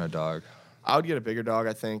what kind of dog? I would get a bigger dog,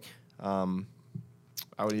 I think. I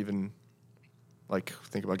would even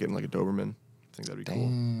think about getting like a Doberman. I think that'd be cool.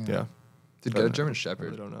 Yeah. Dude, get a German Shepherd. I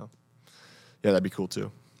really don't know. Yeah, that'd be cool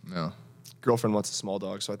too. Yeah. Girlfriend wants a small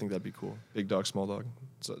dog, so I think that'd be cool. Big dog, small dog.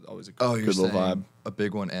 It's always a good little vibe. A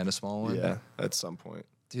big one and a small one? Yeah, at some point.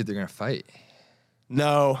 Dude, they're gonna fight.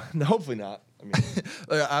 No, hopefully not. I mean,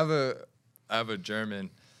 I have a German,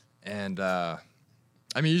 and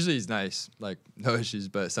usually he's nice, like no issues,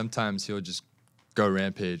 but sometimes he'll just go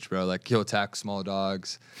rampage, bro. Like he'll attack small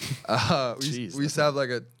dogs. We used to have like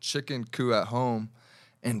a chicken coop at home,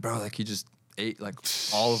 and bro, like he just ate like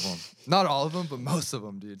all of them. Not all of them, but most of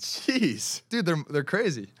them, dude. Jeez, dude, they're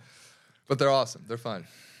crazy, but they're awesome. They're fun.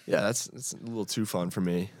 Yeah, that's a little too fun for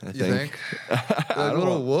me. I think. You think? They're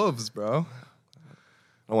little wolves, bro.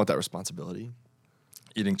 I don't want that responsibility.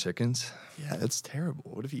 Eating chickens? Yeah, that's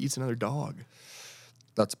terrible. What if he eats another dog?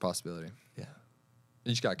 That's a possibility. Yeah.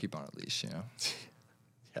 You just gotta keep on a leash,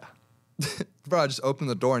 Yeah. Bro, I just opened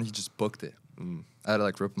the door and he just booked it. I had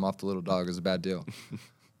to rip him off the little dog. It was a bad deal.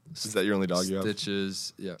 Is that your only dog you have?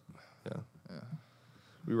 Stitches, yeah. Yeah.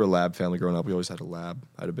 We were a lab family growing up. We always had a lab.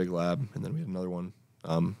 I had a big lab, and then we had another one,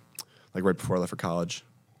 right before I left for college.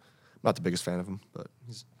 I'm not the biggest fan of him, but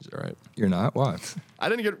he's all right. You're not? Why? I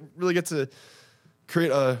didn't really get to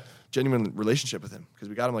create a genuine relationship with him because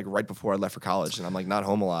we got him right before I left for college, and I'm not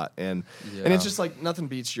home a lot, and it's just nothing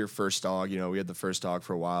beats your first dog. We had the first dog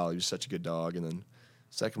for a while. He was such a good dog, and then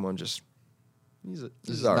second one just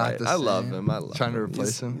he's all right. I love him. Trying to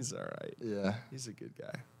replace him. He's all right. Yeah, he's a good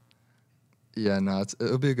guy. Yeah, no,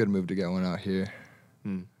 it'll be a good move to get one out here.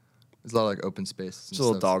 There's a lot of open spaces. There's a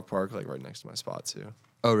little dog park right next to my spot too.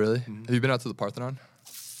 Oh really? Mm-hmm. Have you been out to the Parthenon?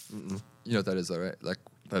 Mm-mm. You know what that is, though, right? Like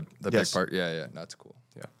the big park. Yeah. That's cool.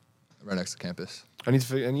 Yeah, right next to campus. You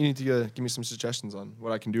need to give me some suggestions on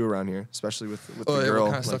what I can do around here, especially with the girl.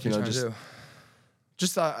 What kind of stuff you trying to do?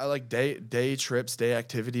 Just I like day trips, day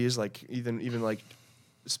activities, even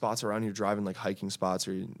spots around here, driving hiking spots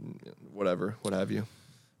or whatever, what have you.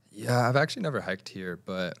 Yeah, I've actually never hiked here,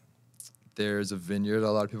 but there's a vineyard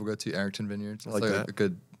a lot of people go to, Arrington Vineyards. It's a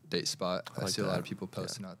good date spot. I see a lot of people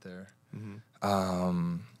posting out there. Mm-hmm. A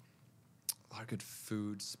lot of good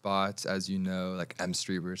food spots, as you know, like M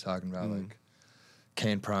Street we were talking about, like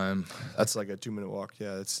Cane Prime. That's like a 2-minute walk.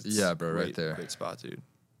 Yeah, it's bro, right there. Great spot, dude.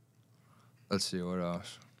 Let's see, what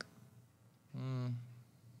else?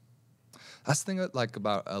 That's the thing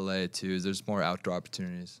about LA too is there's more outdoor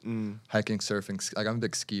opportunities. Hiking, surfing. I'm a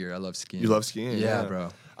big skier. I love skiing. You love skiing? Yeah, bro.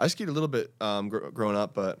 I skied a little bit growing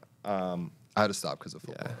up, but I had to stop because of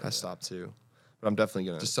football. Yeah, I stopped too. But I'm definitely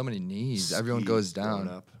gonna. Just so many knees. Everyone goes down.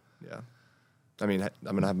 Up. Yeah. I mean,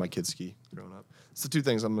 I'm gonna have my kids ski growing up. It's the two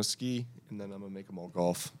things. I'm gonna ski and then I'm gonna make them all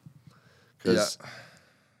golf. Because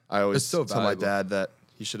I always tell my dad that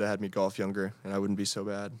he should have had me golf younger, and I wouldn't be so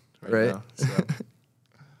bad right now. So,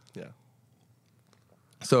 yeah.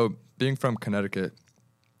 So being from Connecticut,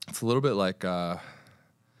 it's a little bit like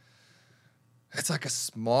it's like a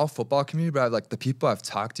small football community, but the people I've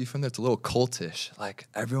talked to from there, it's a little cultish.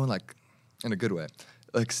 Everyone in a good way,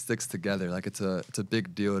 sticks together. It's a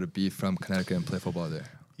big deal to be from Connecticut and play football there.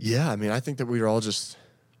 Yeah, I mean, I think that we're all just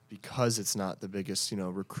because it's not the biggest,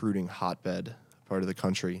 recruiting hotbed part of the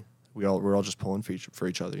country. We're all just pulling for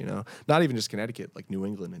each other, Not even just Connecticut, New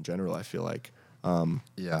England in general. I feel like.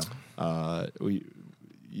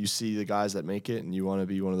 You see the guys that make it, and you want to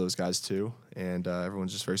be one of those guys too. And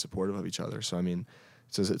everyone's just very supportive of each other. So I mean,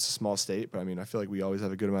 it's a small state, but I mean, I feel like we always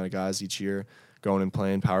have a good amount of guys each year going and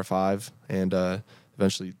playing Power 5, and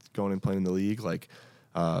eventually going and playing in the league.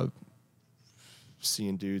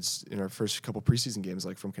 Seeing dudes in our first couple preseason games,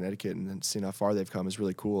 from Connecticut, and then seeing how far they've come is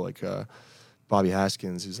really cool. Bobby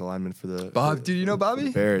Haskins, who's a lineman for the dude, you know Bobby?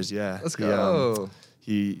 The Bears, yeah. Let's go.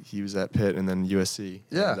 he was at Pitt and then USC.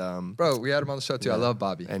 Yeah, and, bro, we had him on the show too. I love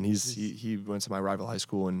Bobby. And he went to my rival high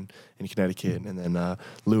school in Connecticut. And then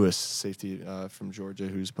Lewis, safety from Georgia,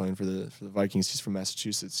 who's playing for the Vikings. He's from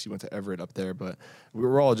Massachusetts. He went to Everett up there. But I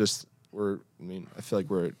feel like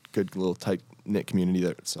we're a good little tight knit community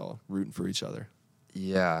that's all rooting for each other.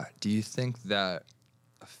 Yeah. Do you think that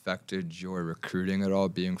affected your recruiting at all,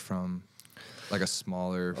 being from like a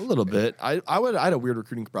smaller? A little bit. I had a weird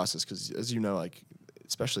recruiting process because, as you know, like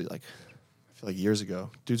especially like I feel like years ago,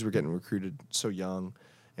 dudes were getting recruited so young,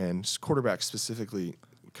 and quarterbacks specifically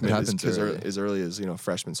committed as early as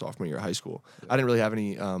freshman, sophomore year of high school. Yeah. I didn't really have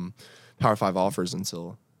any Power 5 offers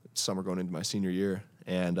until summer going into my senior year,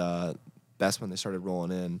 and that's when they started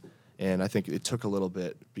rolling in. And I think it took a little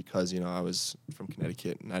bit because I was from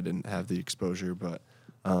Connecticut and I didn't have the exposure, but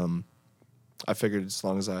I figured as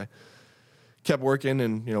long as I kept working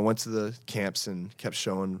and went to the camps and kept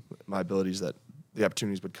showing my abilities that the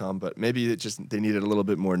opportunities would come. But maybe they needed a little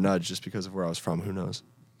bit more nudge just because of where I was from. Who knows?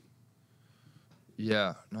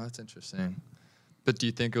 Yeah, no, that's interesting. But do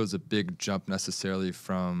you think it was a big jump necessarily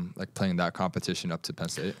from like playing that competition up to Penn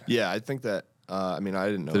State? Yeah, I think that. I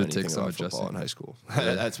didn't know anything about football in high school.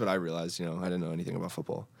 That's what I realized. I didn't know anything about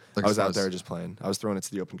football. Like I was out there just playing. I was throwing it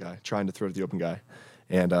to the open guy, trying to throw it to the open guy,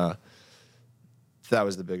 and that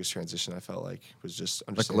was the biggest transition. I felt like was just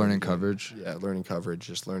like learning coverage. Yeah, learning coverage,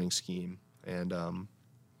 just learning scheme, and I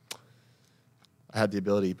had the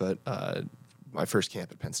ability, but my first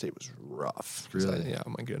camp at Penn State was rough. Really? Oh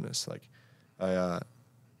my goodness! Like I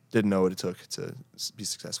didn't know what it took to be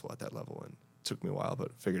successful at that level, and it took me a while,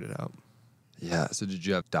 but figured it out. Yeah. So did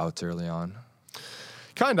you have doubts early on?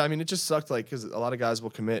 Kind of. It just sucked, like, because a lot of guys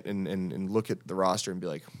will commit and look at the roster and be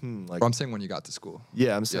like, like. Well, I'm saying when you got to school.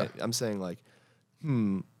 Yeah, I'm saying like,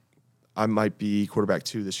 I might be quarterback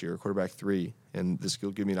 2 this year, or quarterback 3, and this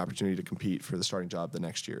will give me an opportunity to compete for the starting job the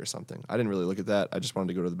next year or something. I didn't really look at that. I just wanted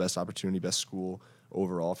to go to the best opportunity, best school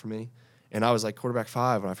overall for me. And I was like quarterback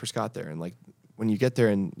 5 when I first got there. And like when you get there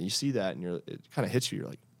and you see that and it kind of hits you, you're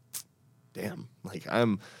like, damn, like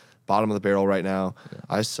I'm bottom of the barrel right now. Yeah.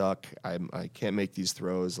 I suck. I can't make these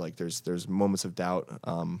throws. Like there's moments of doubt.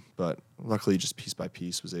 But luckily, just piece by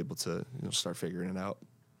piece, was able to start figuring it out.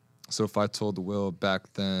 So if I told Will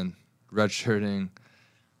back then, redshirting,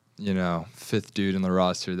 5th dude in the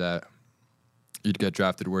roster, that you'd get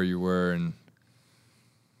drafted where you were and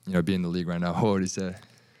be in the league right now, what would he say?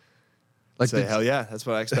 Like say, hell yeah, that's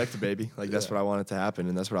what I expected, baby. Like that's what I wanted to happen,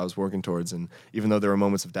 and that's what I was working towards. And even though there were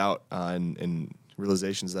moments of doubt and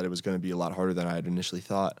realizations that it was going to be a lot harder than I had initially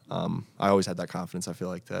thought, I always had that confidence. I feel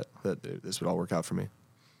like that this would all work out for me.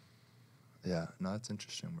 Yeah, no, that's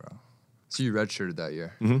interesting, bro. So you redshirted that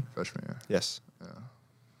year, freshman year. Yes.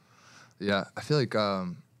 Yeah, I feel like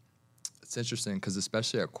it's interesting because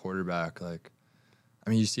especially at quarterback, like,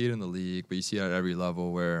 you see it in the league, but you see it at every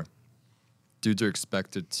level where dudes are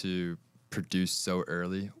expected to produce so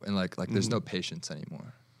early, and like there's no patience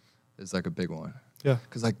anymore. It's like a big one. Yeah.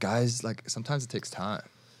 Because like guys, like sometimes it takes time.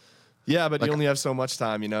 Yeah, but like, you only have so much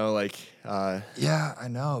time, yeah, I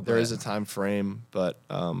know. There is a time frame, but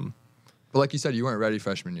like you said, you weren't ready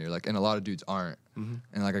freshman year, like, and a lot of dudes aren't. And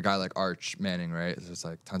like a guy like Arch Manning, right? There's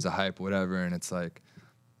like tons of hype, whatever, and it's like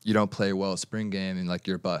you don't play well spring game and like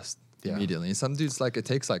you're bust immediately. And some dudes, like, it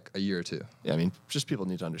takes like a year or 2. Yeah, just people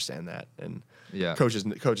need to understand that, and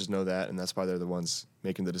coaches know that, and that's why they're the ones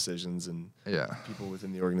making the decisions, and people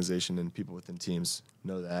within the organization and people within teams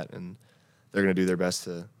know that, and they're going to do their best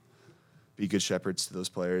to be good shepherds to those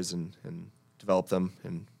players and develop them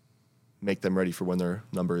and make them ready for when their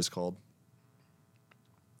number is called.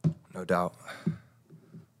 No doubt.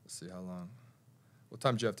 Let's see how long. What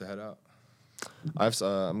time do you have to head out?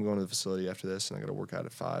 I'm going to the facility after this, and I got to work out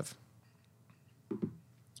at 5. You're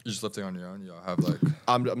just lifting on your own? Y'all have like...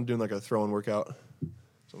 I'm doing like a throw-in workout.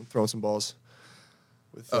 So I'm throwing some balls.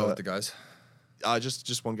 With the guys?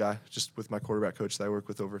 Just one guy. Just with my quarterback coach that I work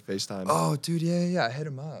with over FaceTime. Oh, dude, yeah. I hit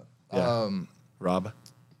him up. Yeah. Rob.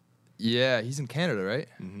 Yeah, he's in Canada, right?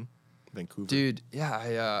 Mm-hmm. Vancouver. Dude,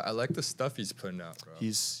 yeah, I like the stuff he's putting out, bro.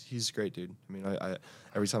 He's a great dude. I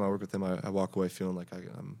every time I work with him, I walk away feeling like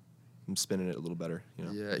I'm spinning it a little better.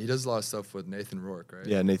 Yeah, he does a lot of stuff with Nathan Rourke, right?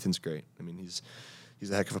 Yeah, Nathan's great.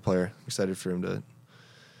 He's a heck of a player. I'm excited for him to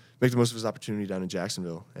make the most of his opportunity down in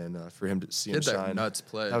Jacksonville, and for him to see him shine. That nuts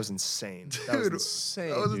play. That was insane. Dude, that was insane,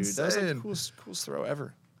 that was dude. insane. That was like the coolest throw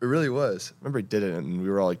ever. It really was. I remember he did it, and we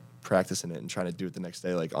were all like practicing it and trying to do it the next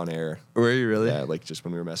day, like on air. Were you really? Yeah, like just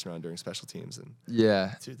when we were messing around during special teams. And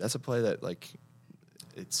yeah, dude, that's a play that like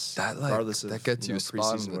it's that, like, regardless of that gets you a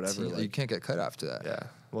spot preseason, whatever. Like, you can't get cut after that. Yeah,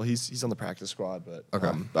 Well, he's on the practice squad, but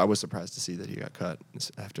okay. I was surprised to see that he got cut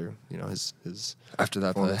after his after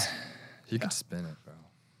that play. He could spin it, bro.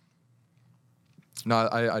 No,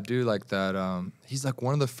 I do like that. He's like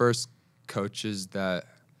one of the first coaches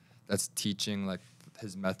that's teaching like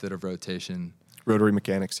his method of rotation. Rotary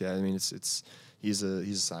mechanics. Yeah, I mean he's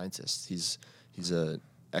a scientist. He's a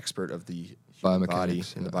expert of the human body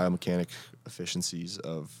and the biomechanic efficiencies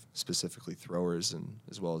of specifically throwers and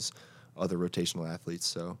as well as other rotational athletes.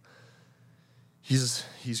 So he's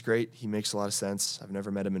great. He makes a lot of sense. I've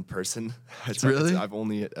never met him in person. Really? I've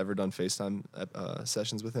only ever done FaceTime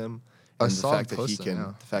sessions with him. And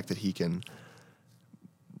the fact that he can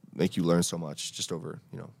make you learn so much just over,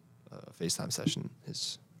 a FaceTime session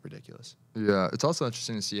is ridiculous. Yeah, it's also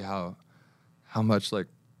interesting to see how much like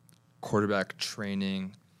quarterback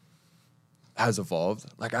training has evolved.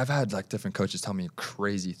 Like I've had like different coaches tell me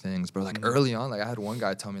crazy things, but like early on, like I had one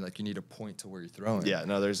guy tell me like you need to point to where you're throwing. Yeah,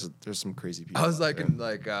 no, there's some crazy people. I was like in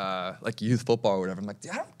like youth football or whatever. I'm like,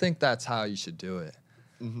 I don't think that's how you should do it.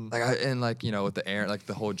 Mm-hmm. Like with the Aaron, like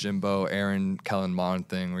the whole Jimbo, Aaron, Kellen Mond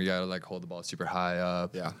thing where you gotta like hold the ball super high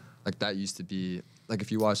up. Yeah, like that used to be like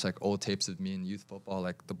if you watch like old tapes of me in youth football,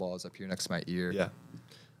 like the ball's up here next to my ear. Yeah.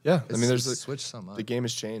 I mean, there's switch so much. The game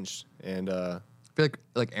has changed, and I feel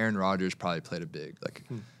like Aaron Rodgers probably played a big like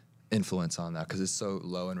influence on that because it's so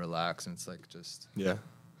low and relaxed, and it's like just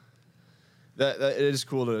That it is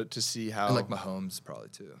cool to see how and like Mahomes probably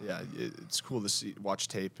too. Yeah, it's cool to watch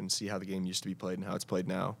tape and see how the game used to be played and how it's played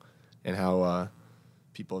now, and how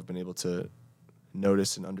people have been able to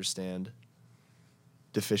notice and understand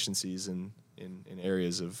deficiencies in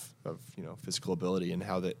areas of physical ability and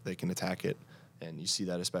how they can attack it. And you see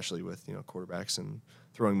that especially with quarterbacks and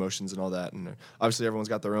throwing motions and all that. And obviously everyone's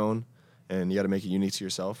got their own, and you got to make it unique to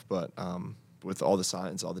yourself. But with all the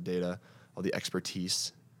science, all the data, all the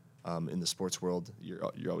expertise in the sports world,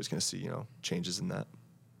 you're always going to see changes in that.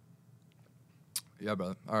 Yeah,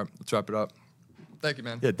 brother. All right, let's wrap it up. Thank you,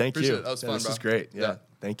 man. Yeah, thank Appreciate you. It. That was fun, this bro. is great. Yeah,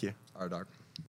 thank you. All right, dog.